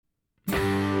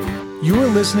You are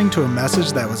listening to a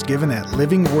message that was given at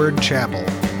Living Word Chapel,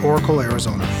 Oracle,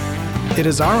 Arizona. It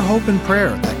is our hope and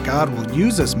prayer that God will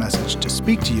use this message to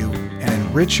speak to you and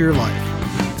enrich your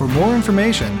life. For more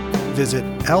information, visit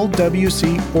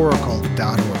lwcoracle.org.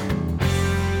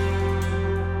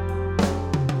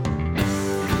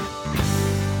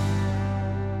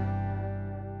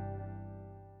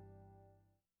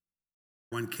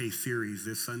 1K series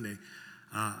this Sunday.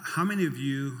 How many of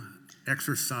you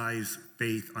exercise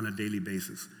faith on a daily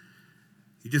basis?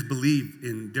 You just believe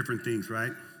in different things,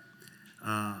 right?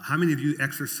 How many of you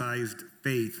exercised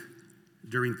faith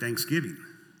during Thanksgiving?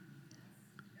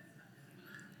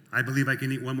 I believe I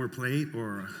can eat one more plate,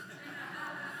 or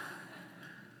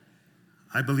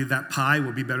I believe that pie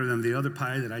will be better than the other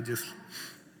pie that I just...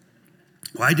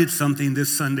 Well, I did something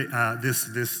this Sunday,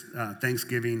 this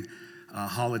Thanksgiving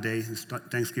holiday, this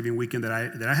Thanksgiving weekend that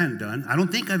I hadn't done. I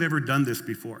don't think I've ever done this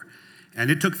before. And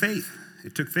it took faith.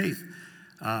 It took faith.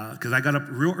 Because I got up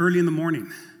real early in the morning.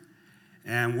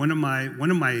 And one of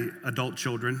my adult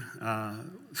children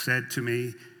said to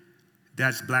me,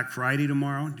 "Dad's Black Friday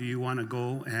tomorrow. Do you want to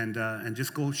go and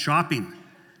just go shopping?"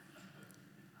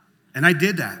 And I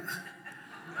did that.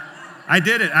 I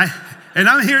did it. And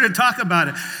I'm here to talk about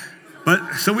it.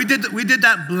 But so we did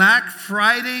that Black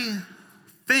Friday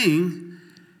thing.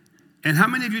 And how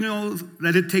many of you know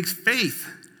that it takes faith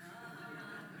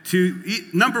to,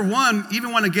 number one,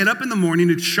 even want to get up in the morning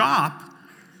to shop?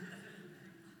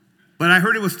 But I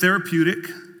heard it was therapeutic.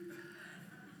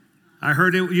 I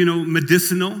heard it,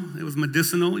 medicinal. It was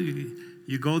medicinal.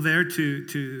 You go there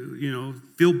to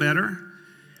feel better.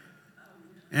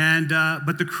 And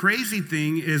but the crazy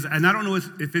thing is, and I don't know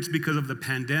if it's because of the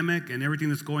pandemic and everything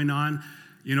that's going on,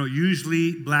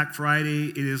 usually Black Friday,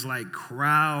 it is like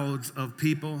crowds of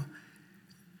people.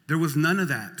 There was none of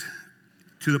that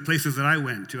to the places that I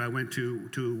went to. I went to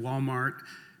Walmart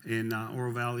in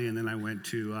Oro Valley, and then I went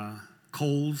to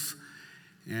Kohl's.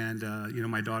 And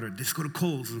my daughter, let's go to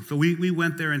Kohl's. And so we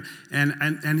went there, and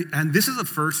this is a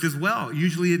first as well.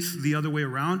 Usually it's the other way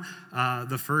around.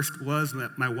 The first was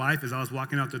that my wife, as I was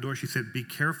walking out the door, she said, "Be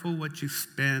careful what you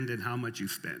spend and how much you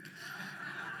spend."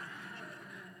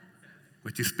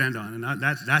 What you spend on, and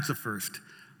that's a first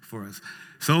for us.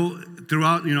 So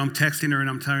throughout, I'm texting her and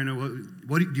I'm telling her,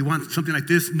 "What do you want? Something like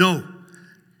this? No.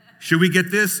 Should we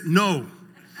get this? No."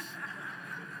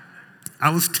 I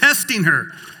was testing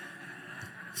her.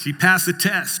 She passed the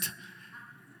test.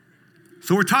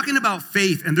 So we're talking about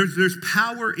faith, and there's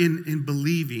power in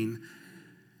believing.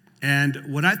 And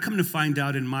what I've come to find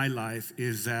out in my life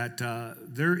is that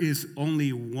there is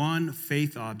only one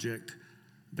faith object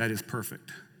that is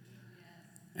perfect.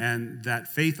 And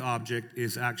that faith object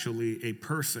is actually a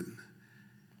person.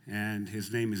 And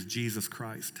his name is Jesus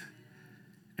Christ.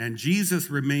 And Jesus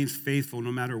remains faithful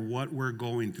no matter what we're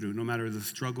going through, no matter the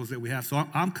struggles that we have. So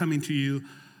I'm coming to you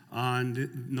on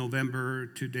November,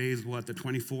 today's the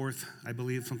 24th, I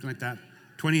believe, something like that.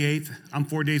 28th. I'm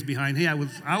 4 days behind. Hey, I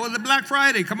was at Black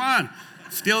Friday. Come on.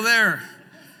 Still there.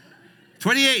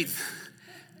 28th.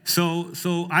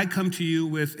 So I come to you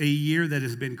with a year that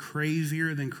has been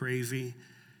crazier than crazy,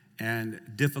 and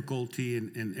difficulty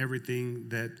and everything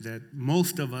that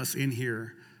most of us in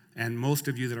here and most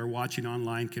of you that are watching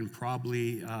online can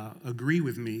probably agree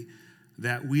with me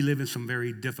that we live in some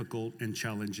very difficult and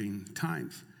challenging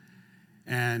times.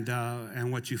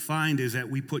 And what you find is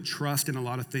that we put trust in a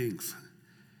lot of things.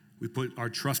 We put our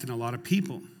trust in a lot of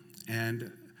people.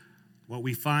 And what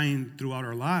we find throughout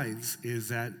our lives is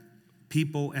that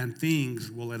people and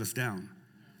things will let us down.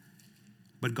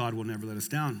 But God will never let us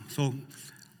down. So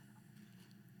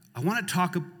I want to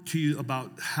talk to you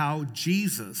about how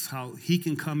Jesus, how he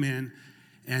can come in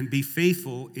and be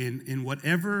faithful in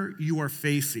whatever you are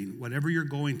facing, whatever you're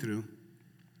going through.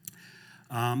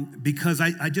 Because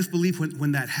I just believe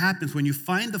when that happens, when you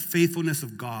find the faithfulness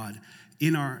of God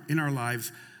in our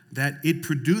lives, that it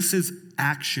produces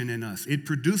action in us. It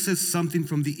produces something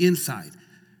from the inside,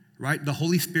 right? The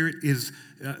Holy Spirit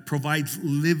provides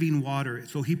living water.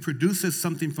 So he produces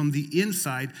something from the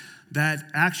inside that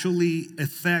actually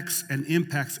affects and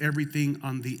impacts everything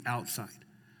on the outside.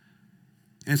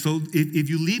 And so if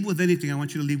you leave with anything, I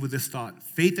want you to leave with this thought.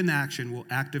 Faith in action will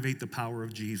activate the power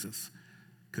of Jesus,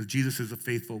 because Jesus is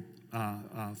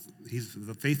he's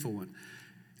the faithful one.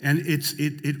 And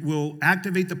it will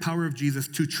activate the power of Jesus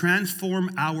to transform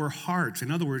our hearts,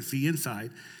 in other words, the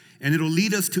inside, and it'll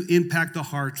lead us to impact the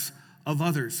hearts of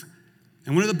others.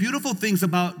 And one of the beautiful things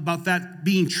about that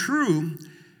being true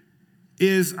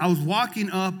is I was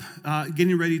walking up,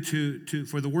 getting ready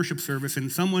for the worship service,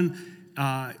 and someone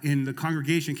in the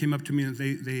congregation came up to me and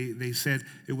they said,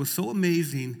 it was so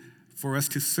amazing for us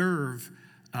to serve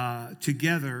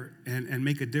together and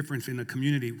make a difference in a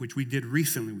community, which we did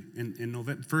recently. In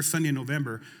November, first Sunday in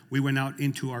November, we went out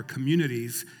into our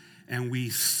communities and we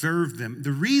served them.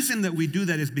 The reason that we do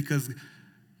that is because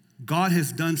God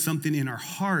has done something in our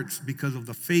hearts because of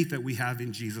the faith that we have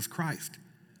in Jesus Christ.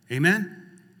 Amen?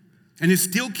 And it's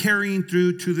still carrying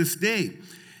through to this day.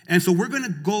 And so we're going to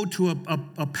go to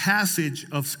a passage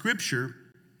of Scripture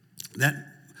that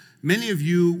many of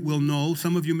you will know,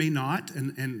 some of you may not,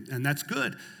 and that's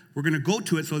good. We're going to go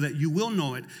to it so that you will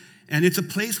know it. And it's a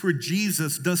place where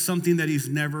Jesus does something that he's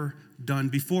never done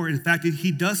before. In fact,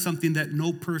 he does something that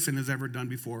no person has ever done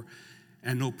before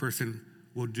and no person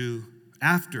will do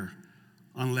after,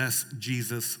 unless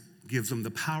Jesus gives them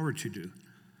the power to do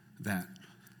that.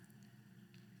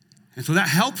 And so that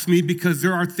helps me because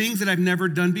there are things that I've never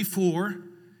done before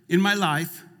in my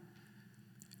life,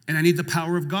 and I need the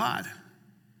power of God.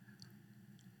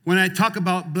 When I talk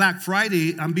about Black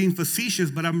Friday, I'm being facetious,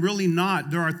 but I'm really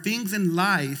not. There are things in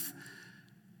life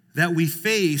that we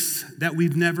face that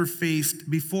we've never faced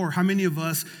before. How many of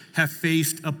us have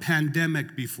faced a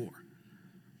pandemic before?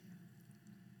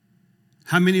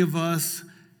 How many of us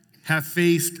have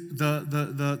faced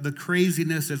the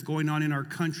craziness that's going on in our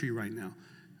country right now?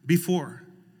 Before.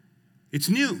 It's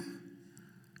new.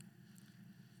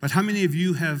 But how many of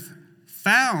you have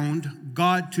found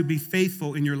God to be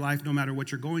faithful in your life no matter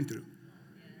what you're going through?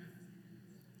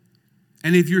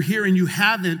 And if you're here and you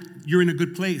haven't, you're in a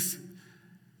good place.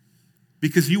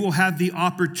 Because you will have the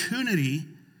opportunity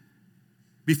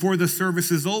before the service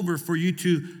is over for you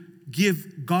to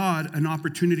give God an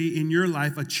opportunity in your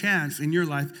life, a chance in your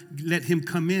life. Let him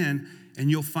come in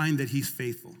and you'll find that he's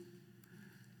faithful.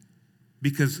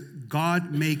 Because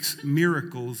God makes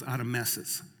miracles out of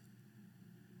messes.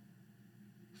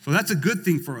 So that's a good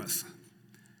thing for us.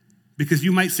 Because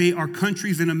you might say our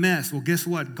country's in a mess. Well, guess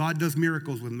what? God does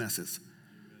miracles with messes.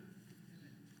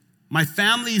 My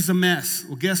family's a mess.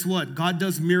 Well, guess what? God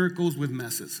does miracles with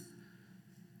messes.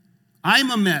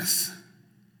 I'm a mess.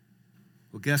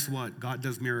 Well, guess what? God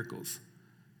does miracles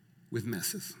with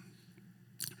messes.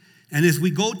 And as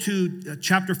we go to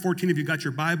chapter 14, if you got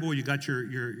your Bible, you got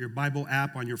your Bible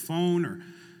app on your phone, or,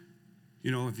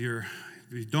 if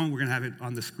you don't, we're going to have it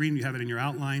on the screen. You have it in your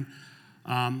outline.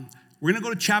 We're going to go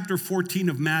to chapter 14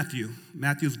 of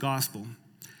Matthew's gospel.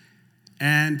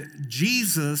 And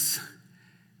Jesus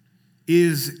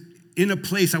is in a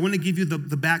place, I want to give you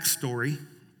the backstory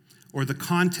or the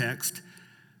context.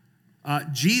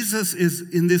 Jesus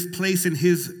is in this place in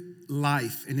his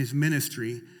life, in his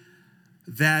ministry,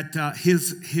 that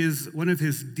one of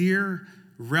his dear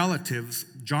relatives,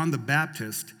 John the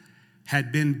Baptist,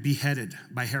 had been beheaded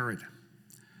by Herod.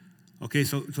 Okay,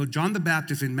 so John the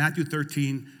Baptist in Matthew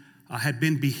 13 had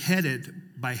been beheaded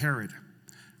by Herod.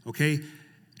 Okay,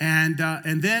 and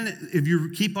then if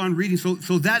you keep on reading, so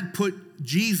that put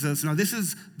Jesus. Now this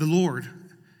is the Lord,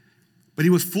 but he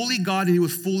was fully God and he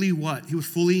was fully what? He was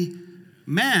fully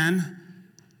man.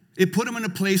 It put him in a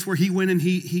place where he went and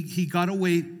he got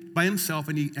away by himself,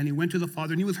 and he went to the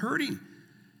Father, and he was hurting.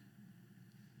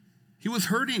 He was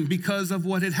hurting because of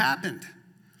what had happened.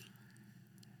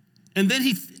 And then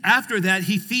after that,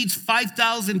 he feeds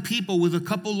 5,000 people with a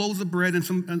couple loaves of bread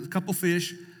and a couple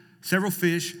fish, several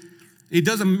fish. He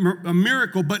does a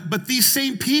miracle, but these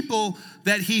same people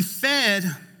that he fed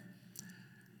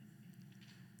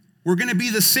were going to be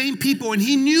the same people, and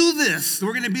he knew this. They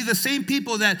were going to be the same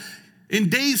people that in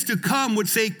days to come would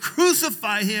say,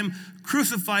 "Crucify him,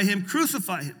 crucify him,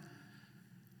 crucify him."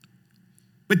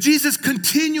 But Jesus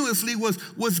continuously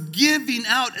was giving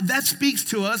out. That speaks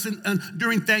to us and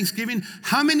during Thanksgiving.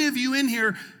 How many of you in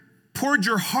here poured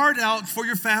your heart out for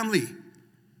your family?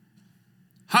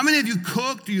 How many of you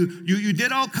cooked? You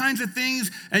did all kinds of things,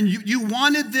 and you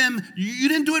wanted them. You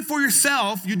didn't do it for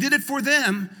yourself. You did it for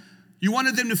them. You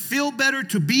wanted them to feel better,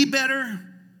 to be better,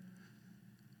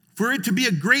 for it to be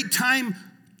a great time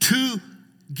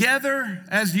together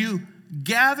as you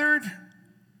gathered.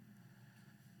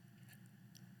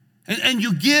 And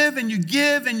you give and you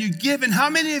give and you give. And how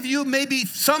many of you maybe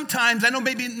sometimes, I know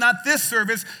maybe not this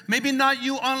service, maybe not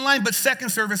you online, but second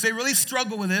service, they really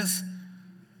struggle with this.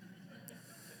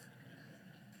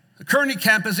 The Kearney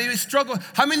campus, they struggle.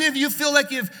 How many of you feel like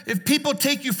if people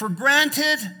take you for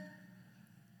granted,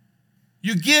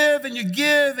 you give and you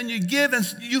give and you give and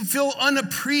you feel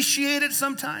unappreciated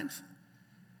sometimes?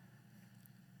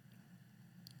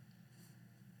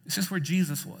 This is where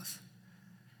Jesus was.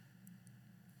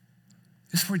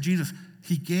 This is where Jesus,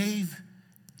 he gave,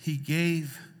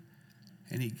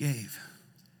 and he gave.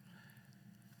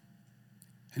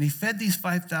 And he fed these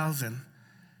 5,000.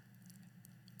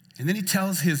 And then he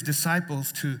tells his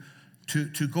disciples to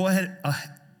go ahead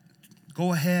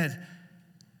go ahead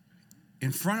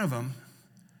in front of them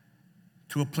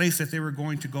to a place that they were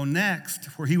going to go next,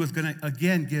 where he was going to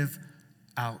again give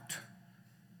out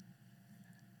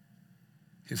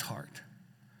his heart.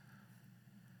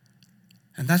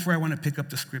 And that's where I want to pick up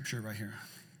the scripture right here.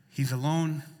 He's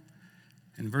alone.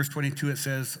 In verse 22, it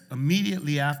says,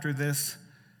 immediately after this,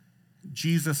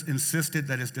 Jesus insisted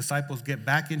that his disciples get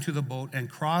back into the boat and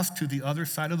cross to the other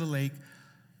side of the lake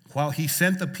while he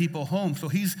sent the people home. So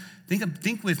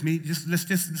think with me, let's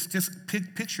just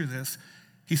picture this.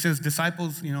 He says,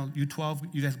 disciples, you 12,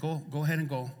 you guys go ahead and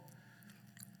go.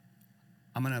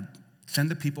 I'm going to send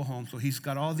the people home. So he's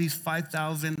got all these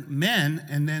 5,000 men,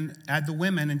 and then add the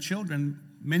women and children,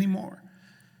 many more.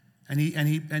 And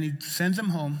he sends them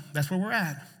home. That's where we're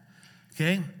at.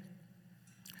 Okay?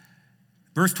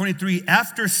 Verse 23,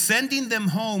 after sending them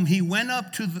home, he went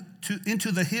up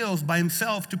into the hills by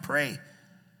himself to pray.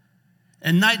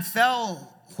 And night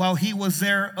fell while he was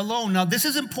there alone. Now, this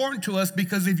is important to us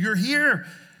because if you're here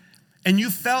and you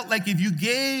felt like if you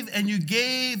gave and you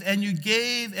gave and you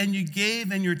gave and you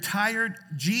gave and you're tired,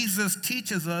 Jesus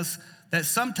teaches us that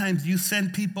sometimes you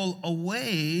send people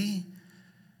away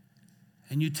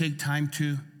and you take time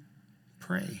to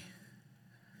pray.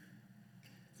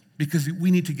 Because we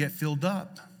need to get filled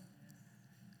up.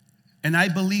 And I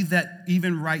believe that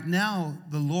even right now,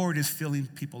 the Lord is filling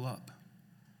people up.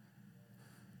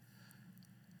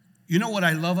 You know what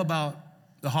I love about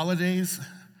the holidays?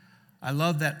 I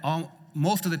love that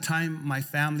most of the time my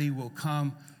family will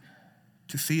come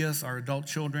to see us, our adult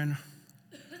children,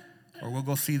 or we'll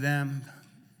go see them.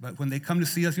 But when they come to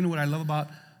see us, you know what I love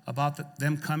about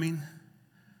them coming?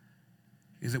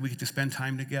 Is that we get to spend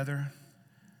time together.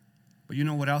 But you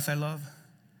know what else I love?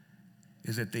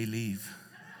 Is that they leave.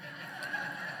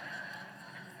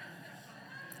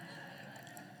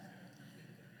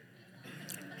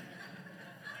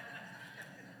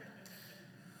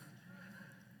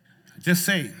 Just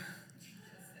saying.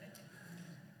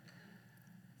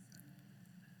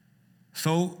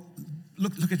 So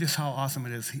look at this, how awesome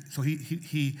it is.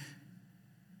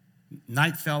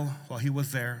 Night fell while he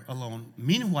was there alone.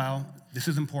 Meanwhile, this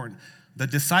is important. The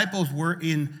disciples were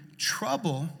in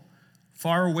trouble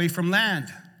far away from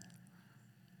land.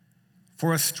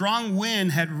 For a strong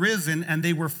wind had risen and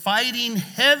they were fighting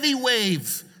heavy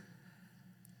waves.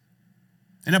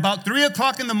 And about 3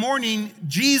 o'clock in the morning,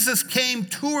 Jesus came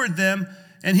toward them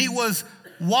and he was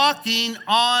walking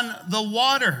on the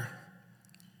water.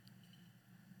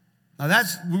 Now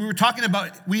we were talking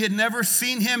about, we had never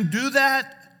seen him do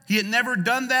that. He had never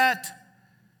done that.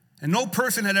 And no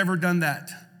person had ever done that.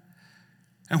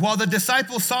 And while the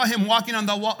disciples saw him walking on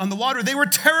the water, they were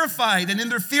terrified. And in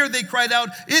their fear, they cried out,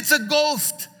 "It's a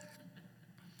ghost."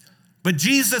 But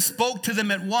Jesus spoke to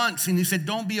them at once. And he said,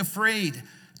 "Don't be afraid.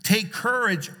 Take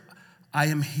courage. I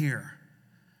am here."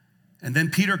 And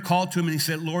then Peter called to him and he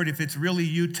said, "Lord, if it's really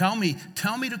you, tell me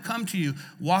to come to you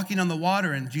walking on the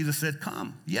water." And Jesus said,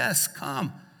 "Come." "Yes,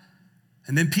 come."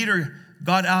 And then Peter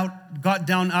got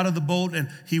down out of the boat and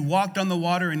he walked on the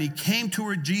water and he came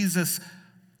toward Jesus.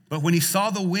 But when he saw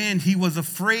the wind, he was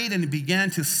afraid and he began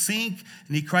to sink.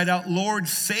 And he cried out, "Lord,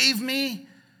 save me."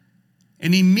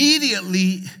 And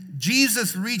immediately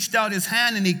Jesus reached out his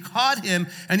hand and he caught him.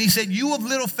 And he said, "You of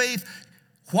little faith,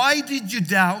 why did you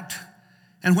doubt?"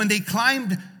 And when they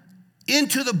climbed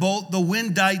into the boat, the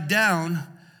wind died down.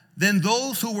 Then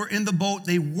those who were in the boat,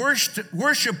 they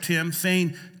worshiped him,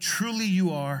 saying, "Truly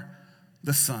you are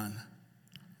the Son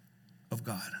of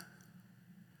God."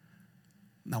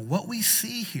 Now, what we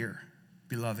see here,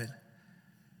 beloved,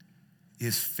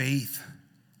 is faith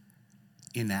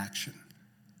in action.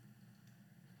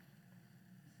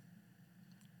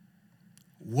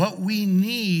 What we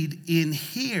need in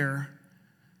here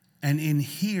and in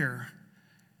here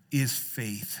is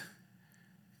faith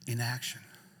in action.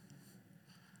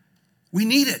 We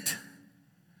need it.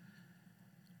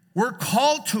 We're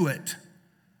called to it.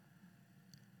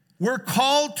 We're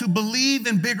called to believe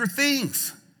in bigger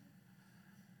things.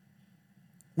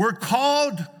 We're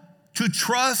called to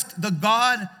trust the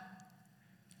God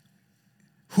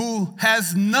who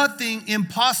has nothing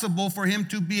impossible for him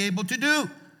to be able to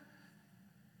do.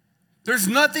 There's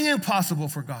nothing impossible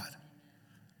for God.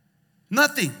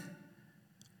 Nothing.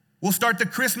 We'll start the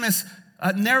Christmas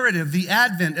narrative, the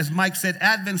Advent. As Mike said,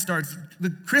 Advent starts. The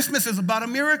Christmas is about a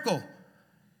miracle.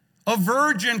 A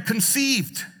virgin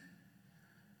conceived.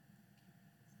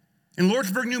 In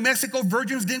Lordsburg, New Mexico,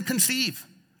 virgins didn't conceive.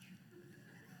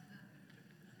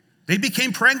 They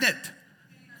became pregnant.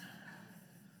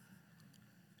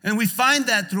 And we find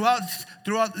that throughout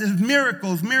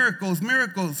miracles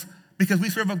because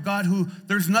we serve a God who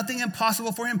there's nothing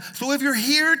impossible for him. So if you're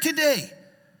here today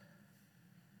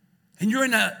and you're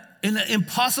in an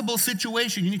impossible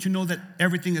situation, you need to know that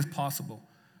everything is possible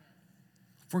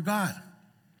for God.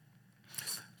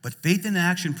 But faith in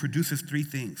action produces three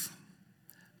things.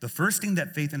 The first thing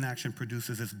that faith in action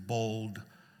produces is bold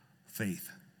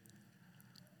faith.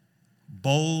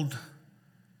 Bold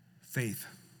faith.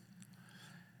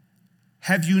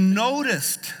 Have you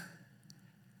noticed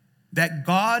that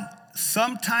God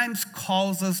sometimes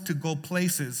calls us to go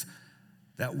places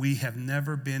that we have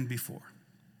never been before?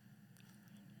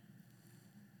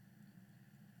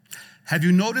 Have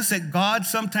you noticed that God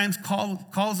sometimes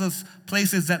calls us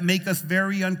places that make us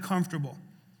very uncomfortable?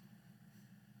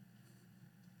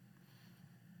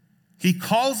 He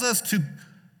calls us to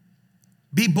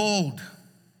be bold.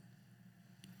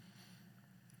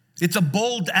 It's a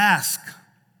bold ask.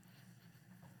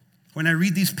 When I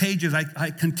read these pages,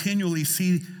 I continually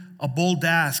see a bold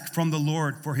ask from the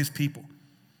Lord for his people.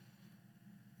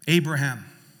 Abraham,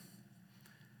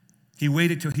 he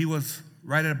waited till he was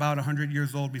right at about 100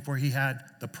 years old before he had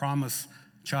the promised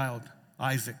child,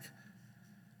 Isaac.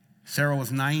 Sarah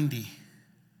was 90.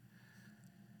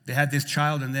 They had this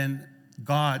child, and then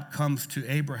God comes to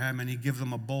Abraham and he gives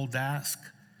him a bold ask.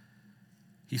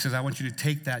 He says, I want you to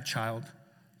take that child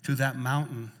to that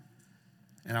mountain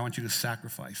and I want you to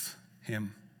sacrifice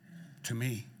him to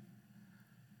me.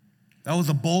 That was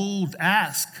a bold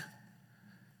ask.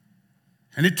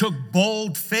 And it took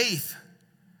bold faith.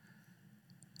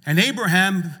 And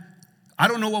Abraham, I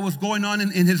don't know what was going on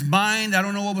in his mind. I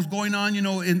don't know what was going on, in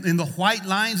the white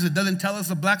lines. It doesn't tell us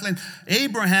the black line.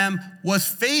 Abraham was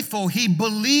faithful. He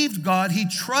believed God. He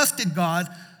trusted God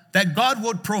that God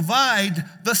would provide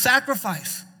the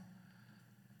sacrifice.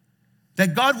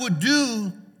 That God would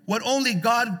do what only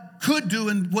God could do.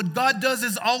 And what God does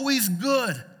is always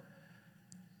good.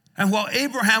 And while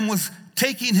Abraham was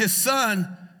taking his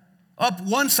son up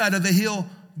one side of the hill,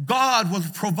 God was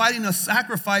providing a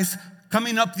sacrifice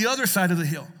coming up the other side of the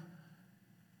hill.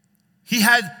 He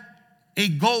had a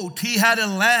goat, he had a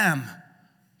lamb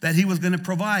that he was going to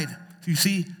provide. You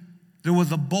see, there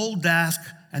was a bold ask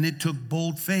and it took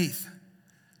bold faith.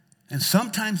 And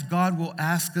sometimes God will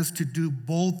ask us to do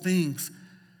bold things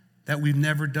that we've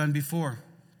never done before.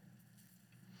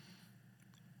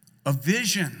 A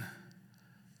vision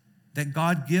that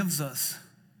God gives us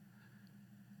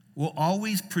will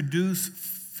always produce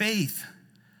faith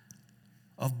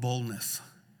of boldness.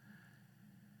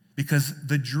 Because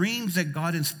the dreams that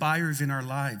God inspires in our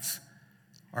lives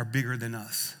are bigger than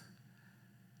us.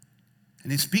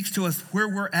 And it speaks to us where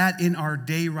we're at in our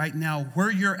day right now,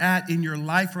 where you're at in your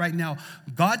life right now.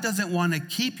 God doesn't want to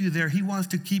keep you there. He wants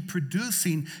to keep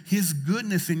producing his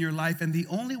goodness in your life. And the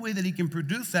only way that he can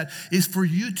produce that is for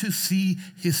you to see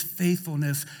his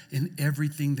faithfulness in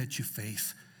everything that you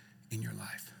face in your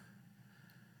life.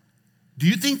 Do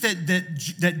you think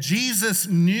that Jesus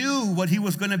knew what he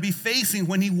was going to be facing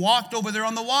when he walked over there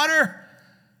on the water?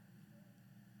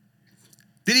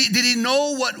 Did he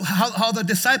know how the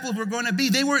disciples were going to be?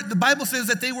 The Bible says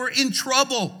that they were in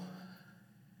trouble.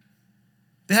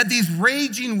 They had these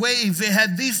raging waves. They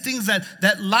had these things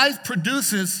that life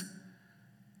produces.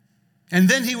 And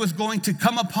then he was going to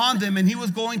come upon them and he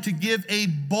was going to give a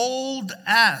bold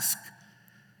ask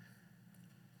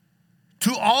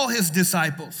to all his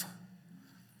disciples.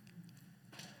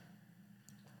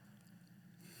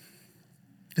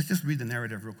 Let's just read the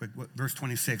narrative real quick. Verse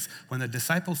 26. When the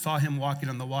disciples saw him walking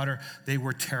on the water, they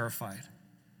were terrified.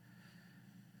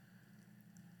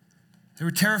 They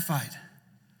were terrified.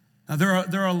 Now,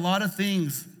 there are a lot of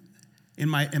things in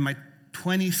my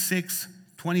 26,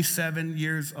 27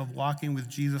 years of walking with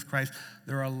Jesus Christ.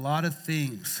 There are a lot of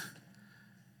things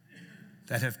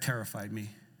that have terrified me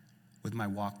with my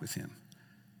walk with him.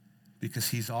 Because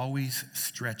he's always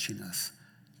stretching us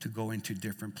to go into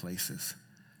different places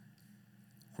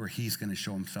where he's going to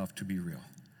show himself to be real.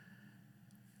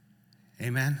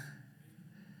 Amen?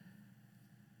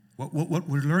 What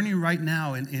we're learning right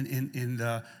now in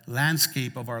the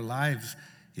landscape of our lives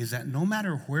is that no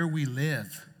matter where we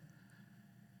live,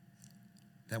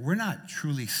 that we're not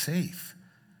truly safe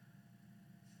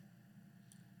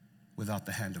without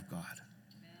the hand of God.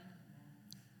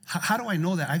 How do I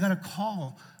know that? I got a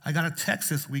call. I got a text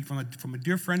this week from a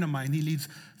dear friend of mine. He leads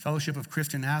Fellowship of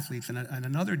Christian Athletes. And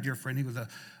another dear friend, he was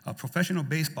a professional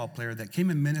baseball player that came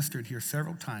and ministered here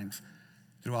several times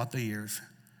throughout the years.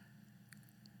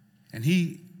 And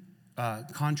he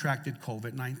contracted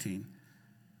COVID-19.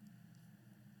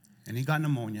 And he got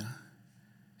pneumonia.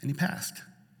 And he passed.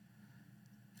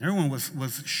 Everyone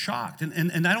was shocked.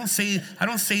 And I don't say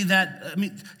that, I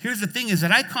mean, here's the thing is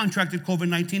that I contracted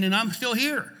COVID-19 and I'm still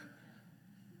here.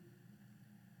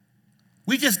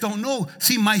 We just don't know.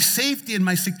 See, my safety and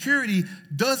my security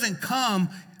doesn't come,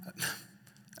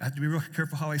 I have to be real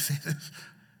careful how I say this.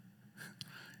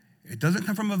 It doesn't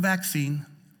come from a vaccine,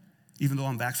 even though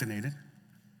I'm vaccinated.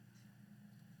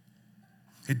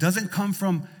 It doesn't come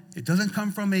from a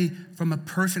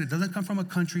person. It doesn't come from a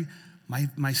country.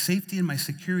 My safety and my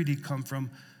security come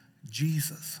from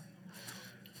Jesus.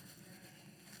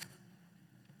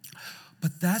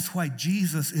 But that's why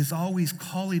Jesus is always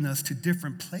calling us to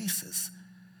different places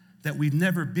that we've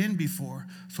never been before,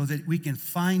 so that we can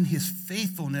find his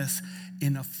faithfulness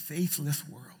in a faithless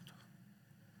world.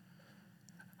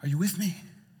 Are you with me?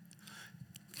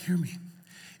 Hear me.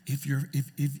 If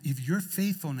your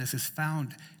faithfulness is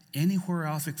found anywhere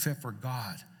else except for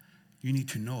God, you need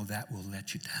to know that will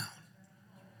let you down.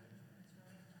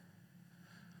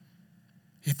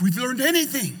 If we've learned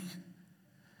anything,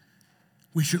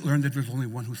 we should learn that there's only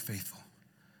one who's faithful.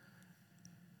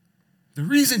 The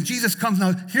reason Jesus comes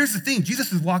now, here's the thing,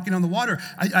 Jesus is walking on the water.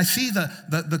 I see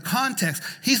the context.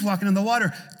 He's walking on the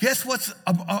water. Guess what's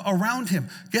around him?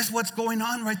 Guess what's going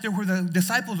on right there where the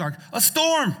disciples are? A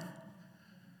storm.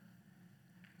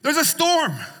 There's a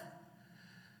storm.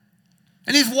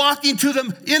 And he's walking to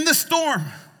them in the storm.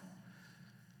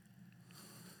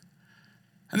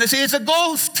 And they say, it's a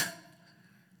ghost.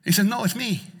 He said, no, it's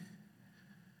me.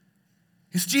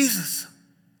 It's Jesus.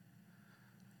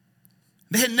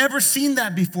 They had never seen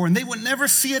that before, and they would never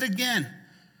see it again.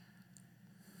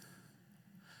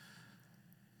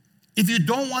 If you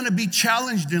don't want to be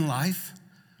challenged in life,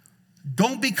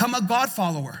 don't become a God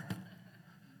follower.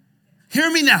 Hear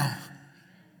me now.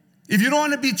 If you don't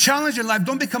want to be challenged in life,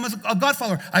 don't become a God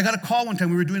follower. I got a call one time.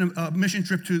 We were doing a mission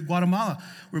trip to Guatemala.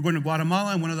 We were going to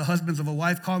Guatemala, and one of the husbands of a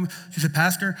wife called me. She said,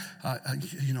 Pastor,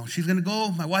 she's going to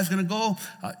go. My wife's going to go.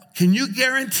 Can you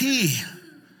guarantee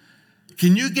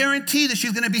that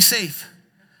she's going to be safe?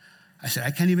 I said,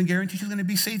 I can't even guarantee she's going to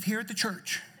be safe here at the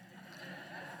church.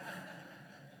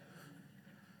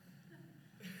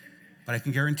 But I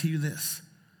can guarantee you this,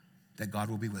 that God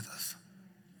will be with us.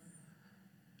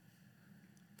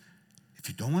 If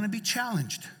you don't want to be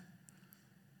challenged,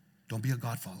 don't be a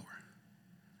God follower.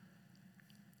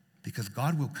 Because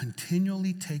God will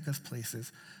continually take us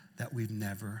places that we've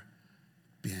never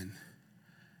been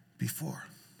before.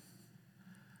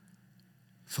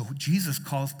 So Jesus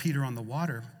calls Peter on the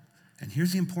water, and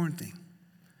here's the important thing.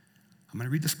 I'm going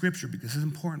to read the scripture because this is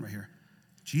important right here.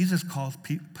 Jesus calls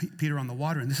Peter on the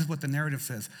water, and this is what the narrative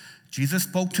says. Jesus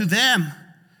spoke to them.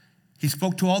 He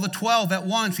spoke to all the 12 at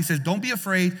once. He says, don't be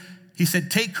afraid. He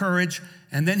said, take courage.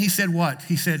 And then he said what?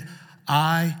 He said,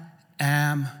 I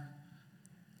am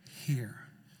here.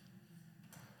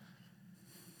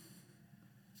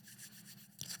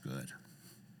 It's good.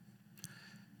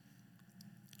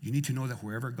 You need to know that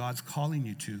wherever God's calling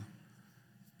you to,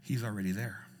 he's already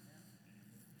there.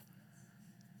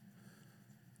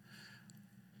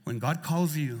 When God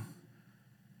calls you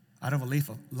out of a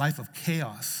life of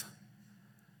chaos,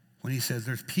 when he says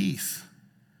there's peace,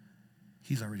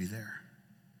 he's already there.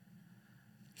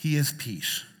 He is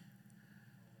peace.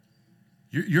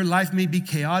 Your life may be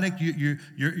chaotic.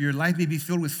 Your life may be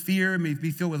filled with fear, may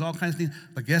be filled with all kinds of things.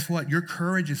 But guess what? Your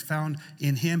courage is found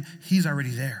in him. He's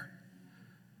already there.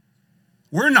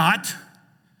 We're not.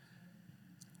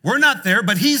 We're not there,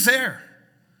 but he's there.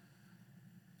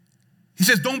 He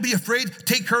says, don't be afraid.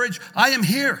 Take courage. I am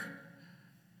here.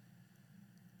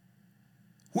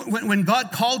 When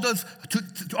God called us to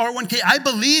R1K, I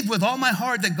believe with all my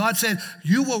heart that God said,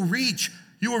 you will reach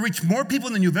more people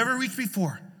than you've ever reached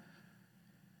before.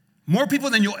 More people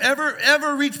than you'll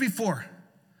ever reach before.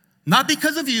 Not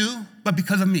because of you, but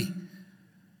because of me.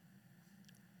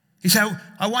 He said,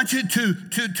 I want you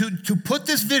to put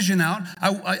this vision out.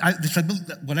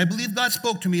 What I believe God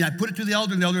spoke to me, I put it to the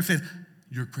elder, and the elder said,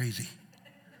 you're crazy.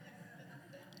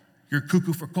 You're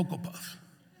cuckoo for Cocoa Puffs.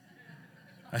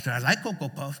 I said, I like Cocoa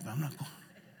Puffs, but I'm not going.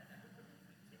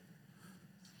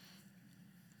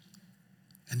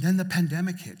 And then the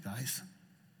pandemic hit, guys.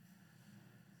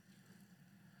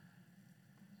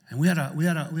 And we had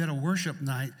a worship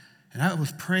night, and I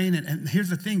was praying. And here's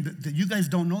the thing that you guys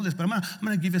don't know this, but I'm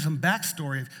gonna give you some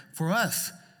backstory for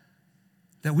us.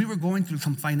 That we were going through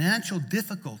some financial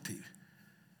difficulty,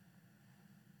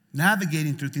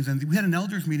 navigating through things. And we had an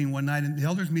elders meeting one night, and the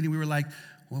elders meeting we were like,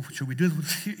 well, should we do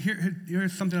this?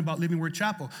 Here's something about Living Word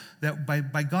Chapel, that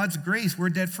by God's grace, we're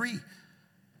debt free.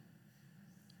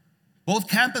 Both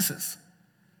campuses.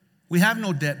 We have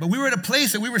no debt. But we were at a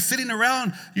place that we were sitting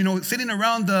around,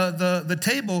 the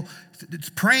table,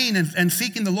 praying and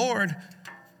seeking the Lord.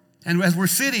 And as we're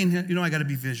sitting, I got to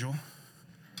be visual.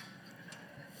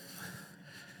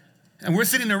 And we're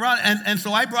sitting around, and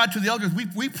so I brought to the elders,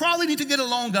 we probably need to get a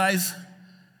loan, guys.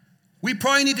 We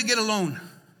probably need to get a loan.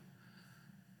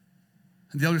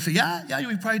 And the elders say, yeah,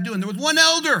 we probably do. And there was one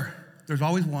elder. There's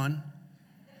always one.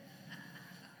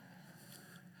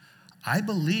 He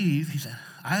said,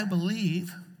 I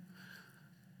believe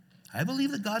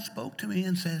that God spoke to me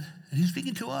and said, and he's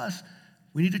speaking to us,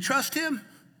 we need to trust him.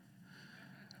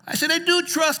 I said, I do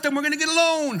trust him. We're going to get a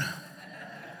loan.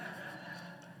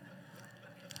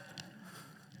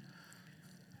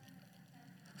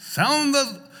 Sound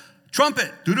the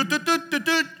trumpet.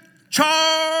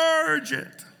 Charge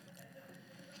it.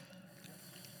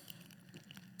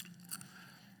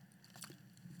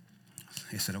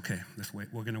 He said, okay, let's wait.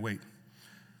 We're going to wait.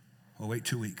 We'll wait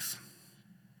 2 weeks.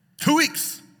 2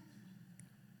 weeks.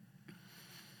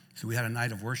 So we had a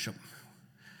night of worship.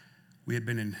 We had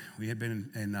been in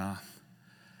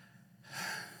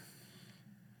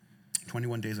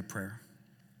 21 days of prayer.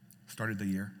 Started the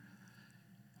year.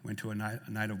 Went to a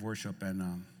night of worship,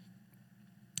 and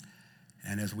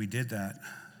as we did that,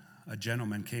 a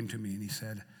gentleman came to me and he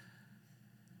said,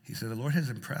 the Lord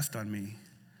has impressed on me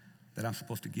that I'm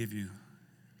supposed to give you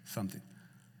something.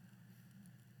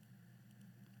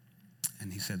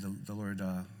 And he said, the Lord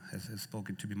has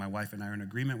spoken to me. My wife and I are in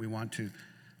agreement. We want to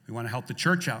help the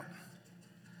church out.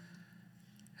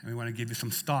 And we want to give you some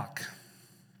stock.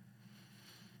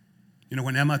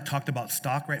 When Emma talked about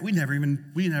stock, right? We never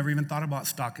even thought about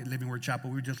stock at Living Word Chapel.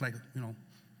 We were just like,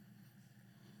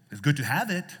 it's good to have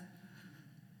it.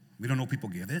 We don't know people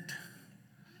give it.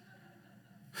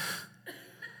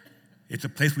 It's a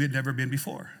place we had never been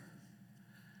before.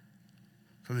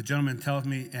 So the gentleman tells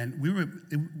me, and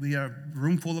we had a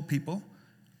room full of people,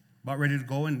 about ready to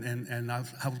go, and I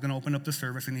was going to open up the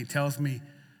service, and he tells me,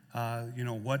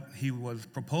 what he was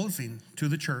proposing to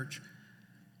the church,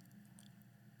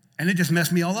 and it just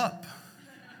messed me all up,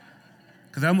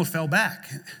 because I almost fell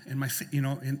back in my,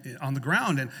 on the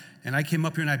ground, and I came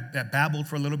up here and I babbled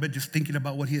for a little bit, just thinking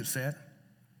about what he had said.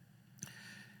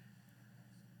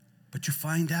 But you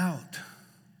find out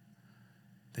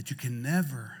that you can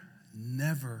never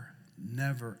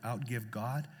outgive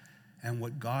God, and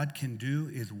what God can do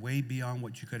is way beyond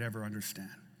what you could ever understand.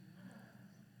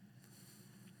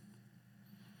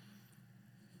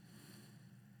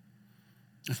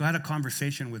 And so I had a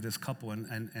conversation with this couple,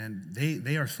 and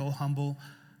they are so humble,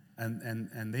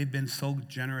 and they've been so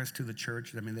generous to the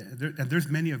church. I mean, and there's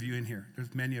many of you in here.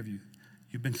 There's many of you.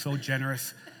 You've been so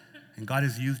generous, and God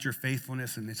has used your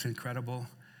faithfulness, and it's incredible.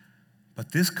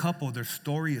 But this couple, their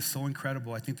story is so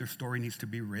incredible. I think their story needs to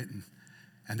be written.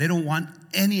 And they don't want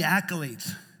any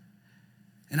accolades.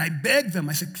 And I begged them.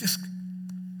 I said, just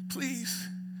please,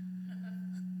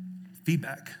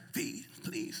 feedback,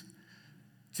 please.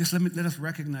 Just let us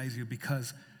recognize you,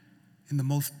 because in the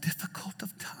most difficult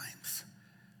of times,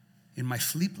 in my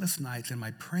sleepless nights, in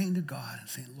my praying to God and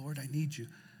saying, Lord, I need you,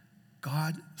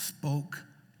 God spoke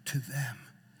to them,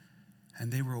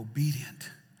 and they were obedient,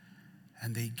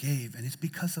 and they gave. And it's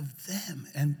because of them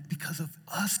and because of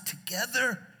us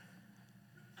together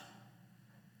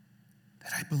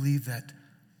that I believe that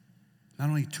not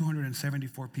only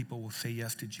 274 people will say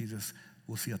yes to Jesus,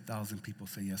 we'll see 1,000 people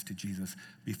say yes to Jesus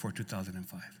before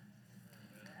 2005.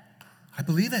 I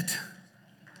believe it.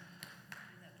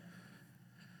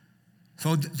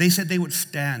 So they said they would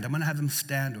stand. I'm going to have them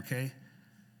stand, okay?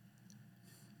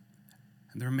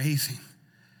 And they're amazing.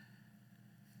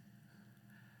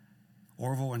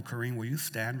 Orville and Kareem, will you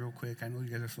stand real quick? I know you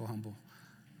guys are so humble.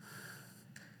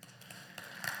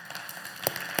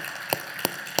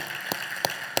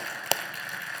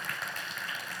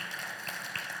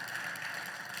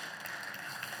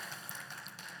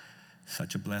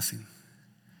 Such a blessing.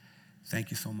 Thank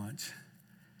you so much.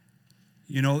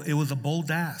 It was a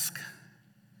bold ask.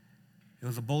 It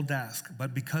was a bold ask,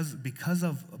 but because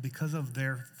of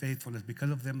their faithfulness, because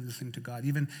of them listening to God,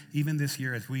 even this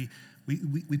year, as we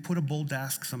put a bold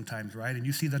ask sometimes, right? And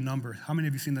you see the number. How many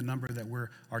of you seen the number that we're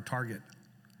our target?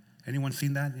 Anyone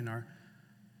seen that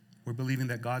we're believing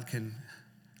that God can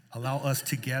allow us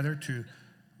together to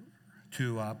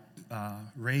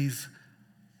raise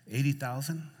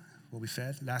 80,000. What we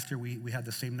said last year, we had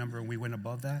the same number and we went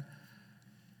above that.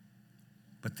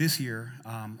 But this year,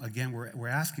 again, we're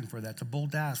asking for that. It's a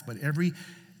bold ask, but every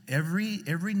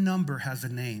number has a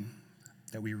name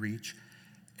that we reach.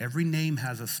 Every name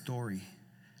has a story,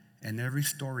 and every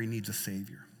story needs a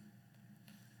Savior.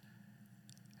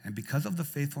 And because of the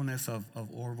faithfulness of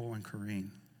Orville and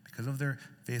Kareem, because of their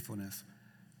faithfulness,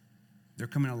 they're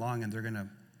coming along and they're going to,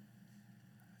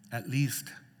 at least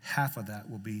half of that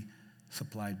will be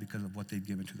supplied because of what they've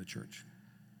given to the church.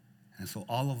 And so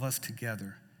all of us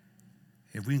together,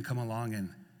 if we can come along and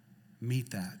meet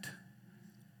that,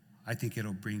 I think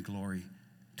it'll bring glory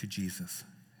to Jesus.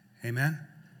 Amen?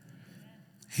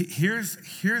 Here's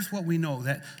what we know,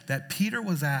 that Peter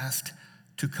was asked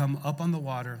to come up on the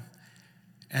water,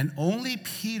 and only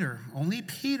Peter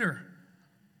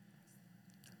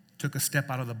took a step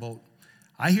out of the boat.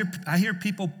 I hear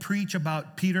people preach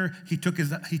about Peter. He took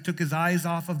his eyes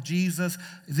off of Jesus,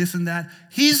 this and that.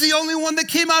 He's the only one that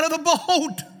came out of the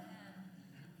boat.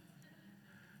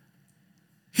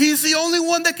 He's the only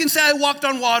one that can say, I walked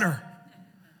on water.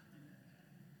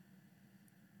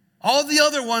 All the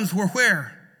other ones were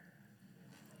where?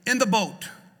 In the boat.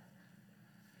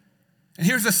 And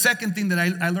here's the second thing that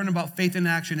I learned about faith in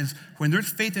action is when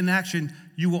there's faith in action,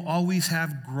 you will always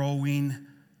have growing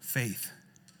faith.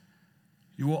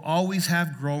 You will always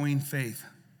have growing faith.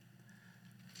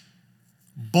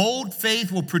 Bold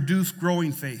faith will produce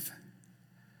growing faith.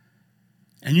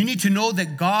 And you need to know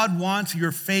that God wants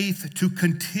your faith to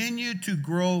continue to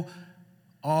grow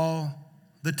all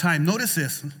the time. Notice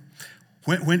this.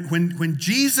 When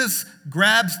Jesus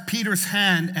grabs Peter's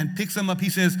hand and picks him up, he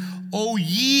says, "O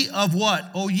ye of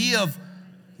what? O ye of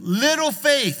little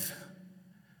faith."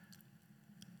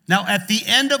 Now, at the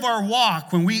end of our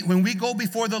walk, when we go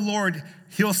before the Lord,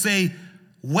 he'll say,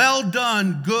 "Well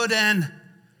done, good and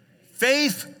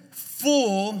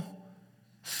faithful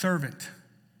servant."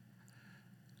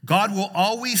 God will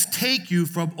always take you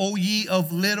from "O ye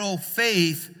of little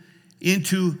faith"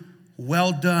 into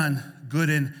 "well done,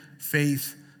 good and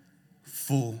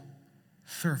faithful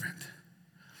servant."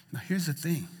 Now, here's the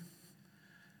thing.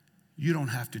 You don't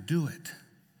have to do it.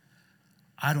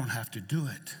 I don't have to do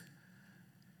it.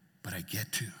 But I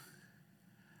get to.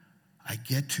 I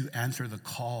get to answer the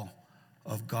call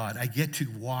of God. I get to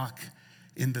walk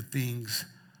in the things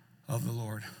of the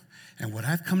Lord. And what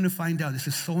I've come to find out, this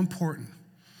is so important,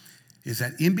 is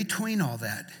that in between all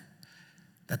that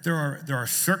there are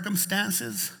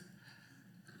circumstances,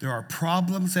 there are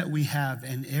problems that we have,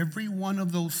 and every one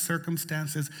of those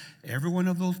circumstances, every one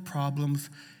of those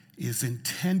problems is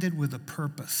intended with a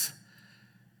purpose.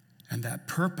 And that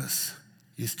purpose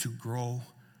is to grow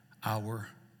our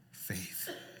faith.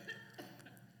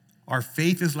 Our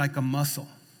faith is like a muscle.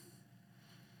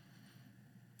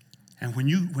 And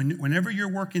whenever you're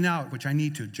working out, which I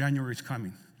need to, January's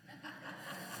coming.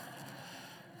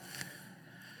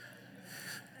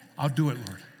 I'll do it,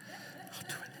 Lord. I'll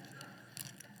do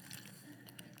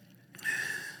it.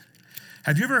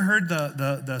 Have you ever heard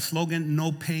the slogan,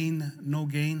 "No pain, no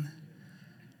gain"?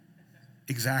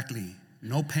 Exactly.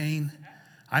 No pain.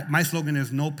 My slogan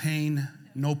is "No pain,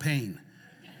 no pain."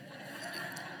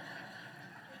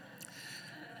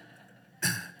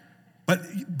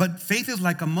 But faith is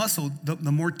like a muscle.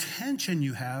 The more tension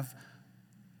you have,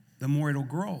 the more it'll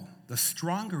grow, the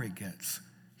stronger it gets.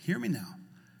 Hear me now.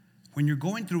 When you're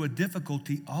going through a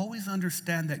difficulty, always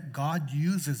understand that God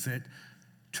uses it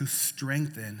to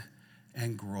strengthen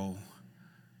and grow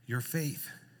your faith.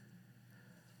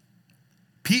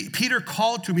 Peter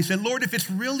called to him. He said, "Lord, if it's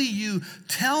really you,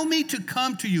 tell me to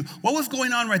come to you." What was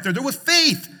going on right there? There was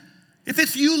faith. If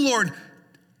it's you, Lord,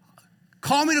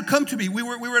 call me to come to me. We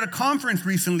were at a conference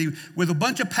recently with a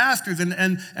bunch of pastors, and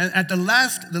at the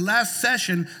last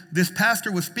session, this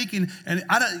pastor was speaking, and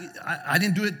I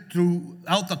didn't do it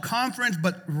throughout the conference,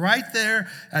 but right there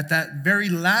at that very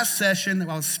last session,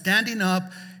 I was standing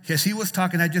up as he was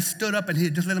talking. I just stood up and he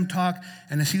just let him talk,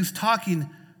 and as he was talking,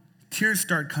 tears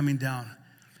start coming down.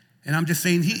 And I'm just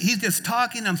saying, he's just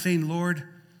talking. I'm saying, "Lord,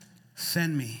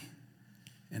 send me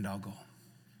and I'll go.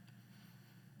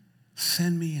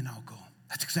 Send me and I'll go."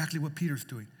 That's exactly what Peter's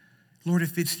doing. "Lord,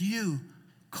 if it's you,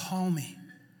 call me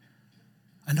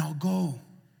and I'll go.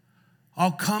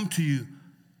 I'll come to you.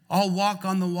 I'll walk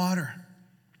on the water."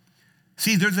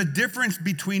 See, there's a difference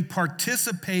between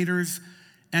participators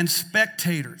and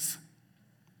spectators.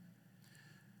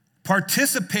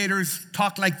 Participators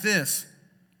talk like this.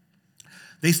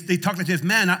 They talk like this: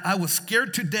 "Man, I was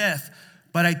scared to death,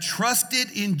 but I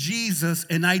trusted in Jesus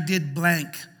and I did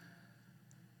blank.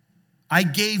 I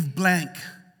gave blank.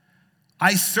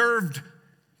 I served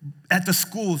at the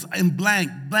schools in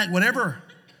blank, whatever."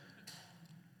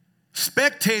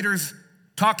 Spectators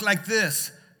talk like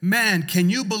this: "Man, can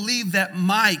you believe that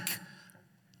Mike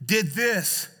did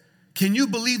this? Can you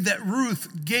believe that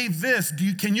Ruth gave this?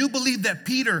 Can you believe that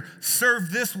Peter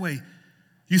served this way?"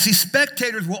 You see,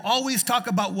 spectators will always talk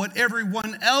about what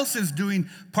everyone else is doing.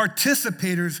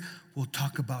 Participators will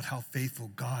talk about how faithful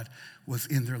God was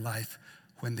in their life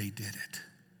when they did it.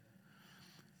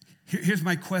 Here's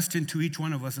my question to each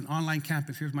one of us, an online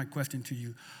campus. Here's my question to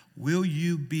you. Will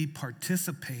you be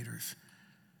participators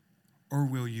or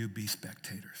will you be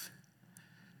spectators?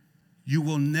 You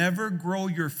will never grow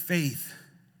your faith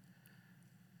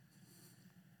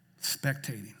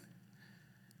spectating.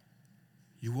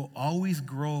 You will always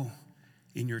grow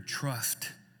in your trust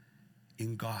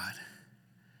in God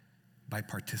by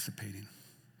participating.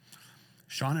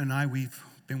 Shauna and I, we've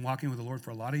been walking with the Lord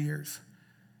for a lot of years.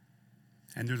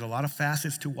 And there's a lot of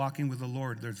facets to walking with the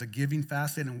Lord. There's a giving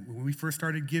facet, and when we first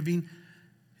started giving,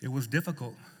 it was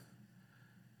difficult.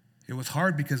 It was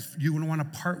hard because you wouldn't want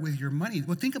to part with your money.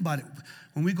 Well, think about it.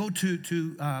 When we go to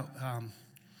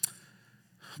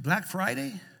Black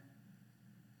Friday,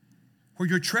 where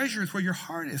your treasure is, where your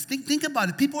heart is. Think about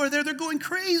it. People are there, they're going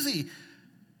crazy.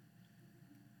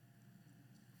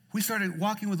 We started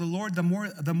walking with the Lord. The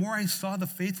more I saw the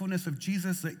faithfulness of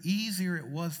Jesus, the easier it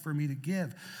was for me to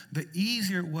give. The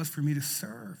easier it was for me to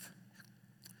serve.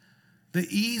 The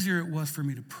easier it was for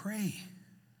me to pray.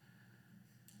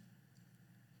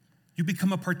 You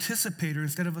become a participator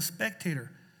instead of a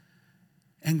spectator.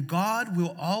 And God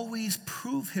will always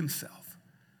prove himself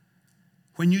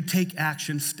when you take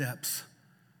action steps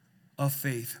of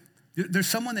faith. There's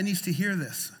someone that needs to hear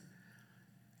this.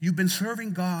 You've been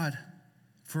serving God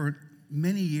for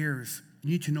many years.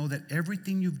 You need to know that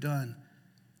everything you've done,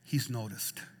 he's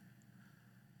noticed.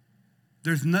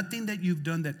 There's nothing that you've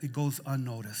done that it goes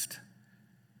unnoticed.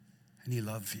 And he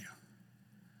loves you.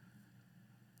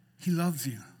 He loves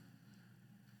you.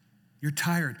 You're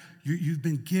tired. You've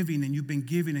been giving and you've been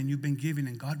giving and you've been giving,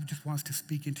 and God just wants to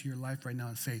speak into your life right now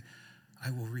and say, I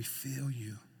will refill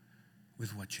you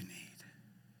with what you need.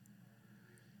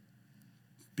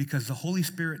 Because the Holy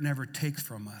Spirit never takes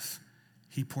from us.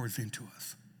 He pours into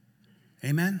us.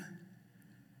 Amen?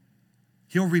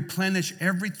 He'll replenish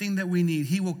everything that we need.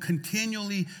 He will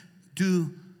continually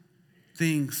do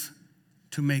things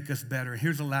to make us better.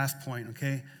 Here's the last point,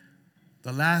 okay?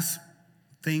 The last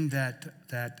thing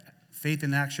that faith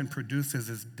in action produces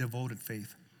is devoted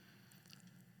faith.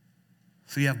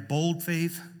 So you have bold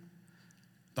faith,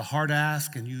 the hard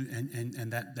ask,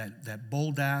 and that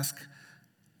bold ask.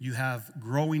 You have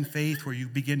growing faith where you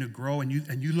begin to grow and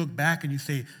you look back and you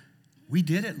say, we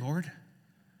did it, Lord.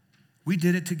 We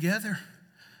did it together.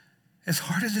 As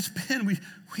hard as it's been, we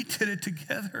did it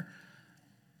together.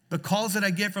 The calls that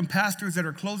I get from pastors that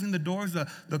are closing the doors,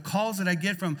 the calls that I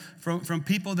get from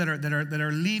people that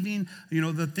are leaving,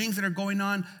 the things that are going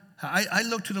on, I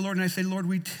look to the Lord and I say, Lord,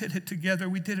 we did it together.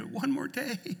 We did it one more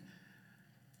day.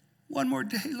 One more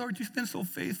day, Lord, you've been so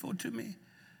faithful to me.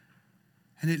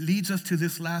 And it leads us to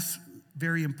this last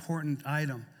very important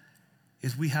item,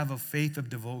 is we have a faith of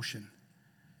devotion.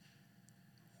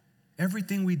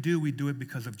 Everything we do it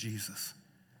because of Jesus.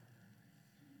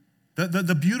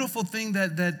 The beautiful thing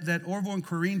that Orville and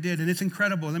Corrine did, and it's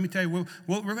incredible. Let me tell you,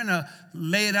 we're going to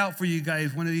lay it out for you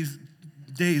guys one of these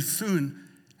days soon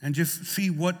and just see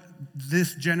what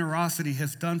this generosity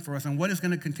has done for us and what it's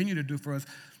going to continue to do for us.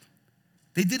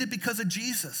 They did it because of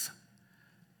Jesus.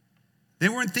 They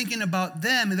weren't thinking about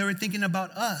them, they were thinking about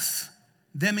us,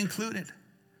 them included.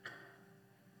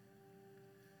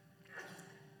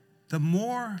 The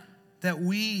more that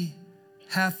we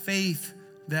have faith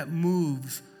that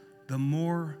moves, the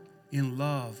more in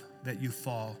love that you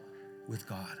fall with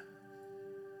God.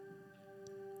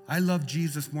 I love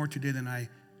Jesus more today than I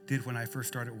did when I first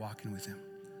started walking with him.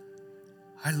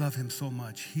 I love him so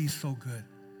much. He's so good.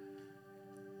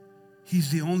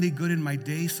 He's the only good in my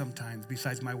day sometimes,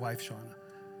 besides my wife, Shauna.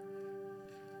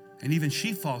 And even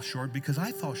she falls short because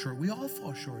I fall short. We all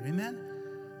fall short, amen?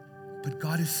 But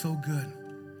God is so good.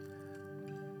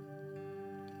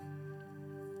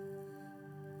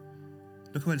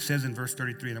 Look what it says in verse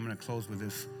 33, and I'm going to close with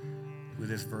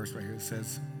this verse right here. It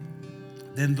says,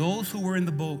 then those who were in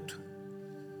the boat.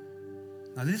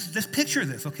 Now just picture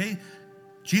this, okay?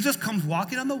 Jesus comes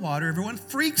walking on the water. Everyone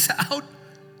freaks out.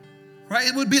 Right?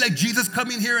 It would be like Jesus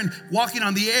coming here and walking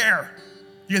on the air.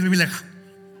 You guys would be like,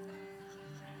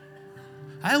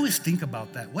 I always think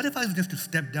about that. What if I was just to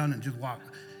step down and just walk?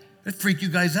 It'd freak you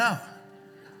guys out.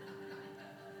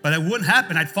 But it wouldn't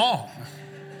happen. I'd fall.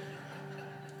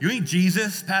 You ain't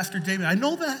Jesus, Pastor David. I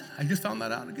know that. I just found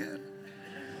that out again.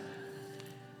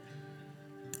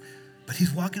 But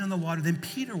he's walking on the water. Then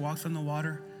Peter walks on the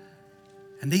water.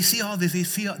 And they see all this.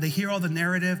 They hear all the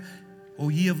narrative. Oh,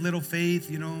 ye of little faith,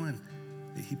 and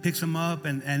he picks them up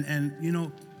and he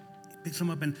picks them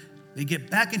up and they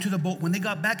get back into the boat. When they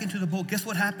got back into the boat, guess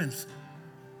what happens?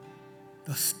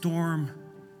 The storm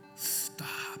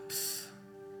stops.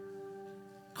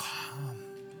 Calm.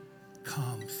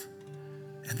 comes.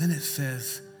 And then it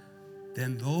says,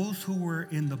 then those who were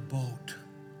in the boat,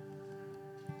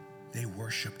 they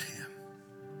worshiped him.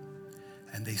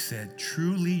 And they said,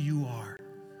 truly you are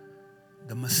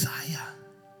the Messiah,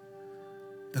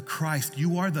 the Christ.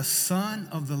 You are the Son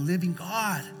of the living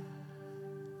God.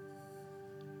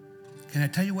 Can I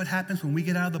tell you what happens when we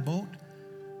get out of the boat?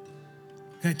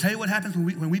 Can I tell you what happens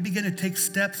when we begin to take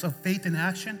steps of faith and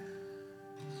action?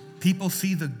 People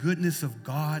see the goodness of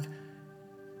God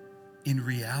in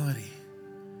reality,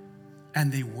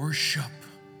 and they worship.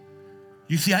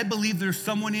 You see, I believe there's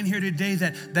someone in here today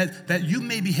that you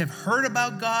maybe have heard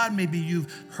about God, maybe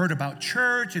you've heard about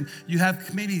church, and you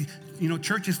have maybe,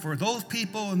 churches for those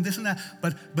people and this and that,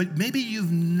 but maybe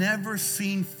you've never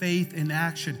seen faith in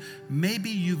action.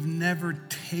 Maybe you've never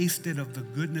tasted of the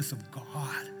goodness of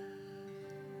God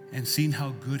and seen how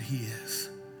good he is.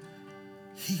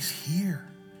 He's here.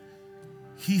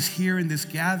 He's here in this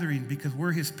gathering because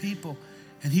we're his people,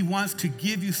 and he wants to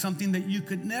give you something that you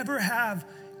could never have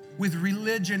with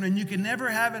religion, and you can never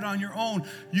have it on your own.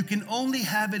 You can only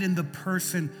have it in the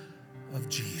person of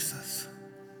Jesus.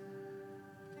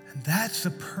 And that's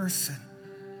the person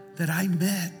that I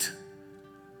met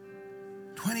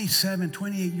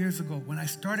 28 years ago when I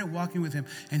started walking with him.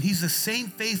 And he's the same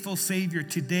faithful Savior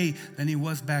today than he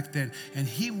was back then. And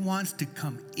he wants to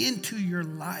come into your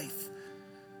life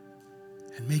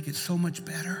and make it so much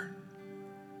better.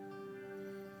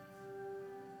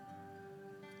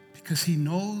 Because he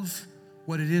knows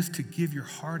what it is to give your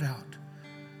heart out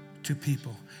to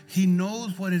people. He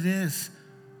knows what it is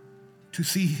to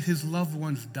see his loved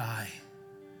ones die.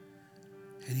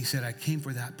 And he said, I came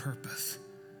for that purpose,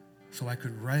 so I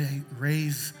could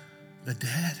raise the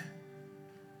dead.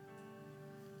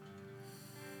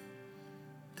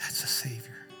 That's a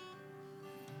Savior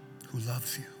who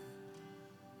loves you.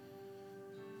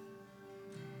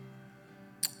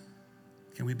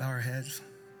 Can we bow our heads?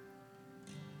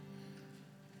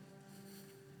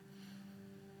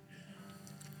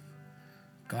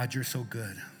 God, you're so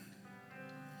good.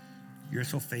 You're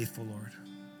so faithful, Lord.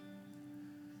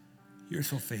 You're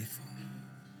so faithful.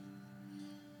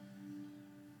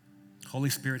 Holy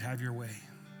Spirit, have your way.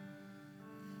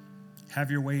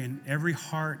 Have your way in every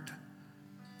heart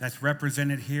that's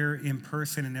represented here in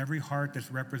person and every heart that's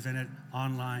represented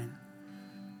online.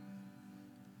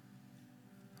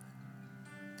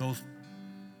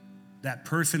 That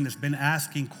person that's been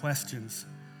asking questions,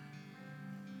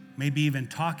 maybe even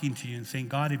talking to you and saying,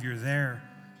 God, if you're there,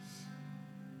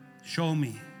 show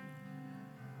me.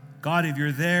 God, if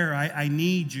you're there, I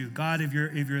need you. God, if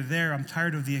you're there, I'm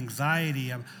tired of the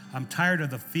anxiety. I'm tired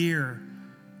of the fear.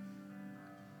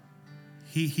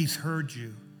 He's heard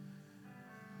you.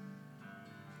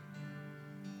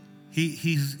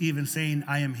 He's even saying,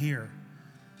 I am here.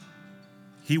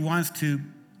 He wants to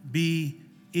be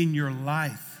in your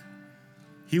life.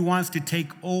 He wants to take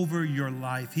over your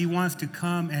life. He wants to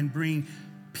come and bring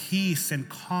peace and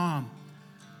calm.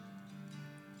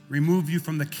 Remove you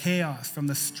from the chaos, from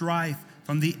the strife,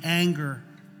 from the anger.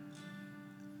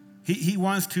 He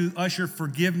wants to usher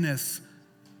forgiveness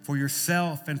for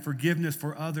yourself and forgiveness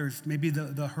for others, maybe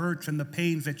the hurts and the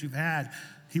pains that you've had.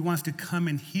 He wants to come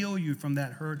and heal you from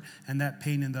that hurt and that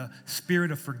pain in the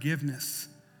spirit of forgiveness.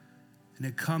 And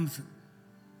it comes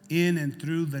in and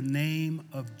through the name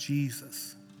of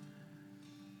Jesus.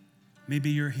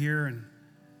 Maybe you're here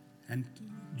and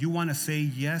you want to say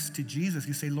yes to Jesus.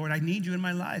 You say, Lord, I need you in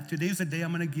my life. Today's the day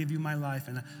I'm going to give you my life,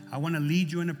 and I want to lead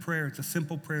you in a prayer. It's a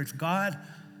simple prayer. It's, God,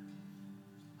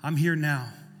 I'm here now,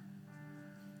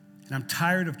 and I'm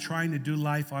tired of trying to do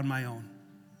life on my own.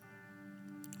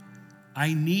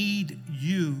 I need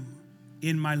you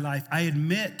in my life. I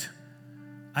admit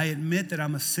that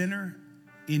I'm a sinner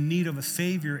in need of a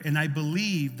Savior, and I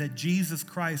believe that Jesus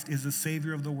Christ is the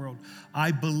Savior of the world.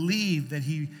 I believe that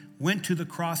he went to the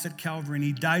cross at Calvary and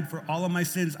he died for all of my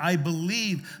sins. I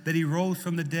believe that he rose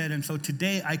from the dead, and so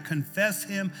today I confess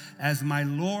him as my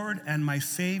Lord and my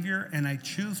Savior, and I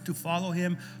choose to follow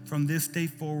him from this day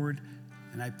forward.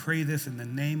 And I pray this in the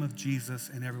name of Jesus,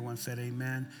 and everyone said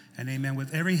amen and amen.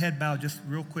 With every head bowed, just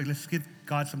real quick, let's give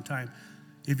God some time.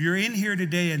 If you're in here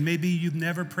today and maybe you've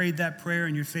never prayed that prayer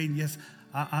and you're saying, yes,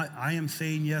 I am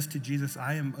saying yes to Jesus,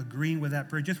 I am agreeing with that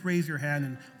prayer, just raise your hand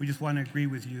and we just want to agree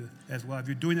with you as well. If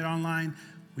you're doing it online,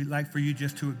 we'd like for you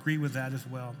just to agree with that as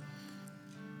well.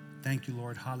 Thank you,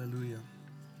 Lord. Hallelujah.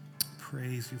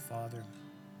 Praise you, Father.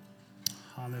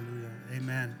 Hallelujah.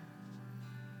 Amen.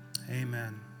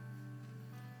 Amen.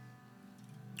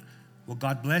 Well,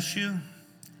 God bless you.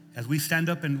 As we stand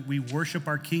up and we worship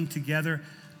our King together,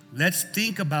 let's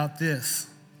think about this.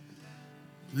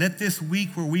 Let this week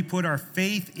where we put our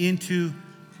faith into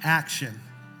action.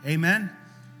 Amen?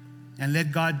 And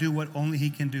let God do what only He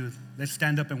can do. Let's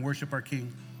stand up and worship our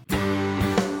King.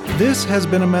 This has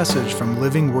been a message from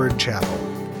Living Word Chapel.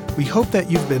 We hope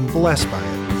that you've been blessed by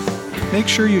it. Make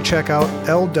sure you check out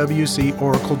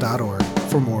lwcoracle.org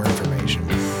for more information.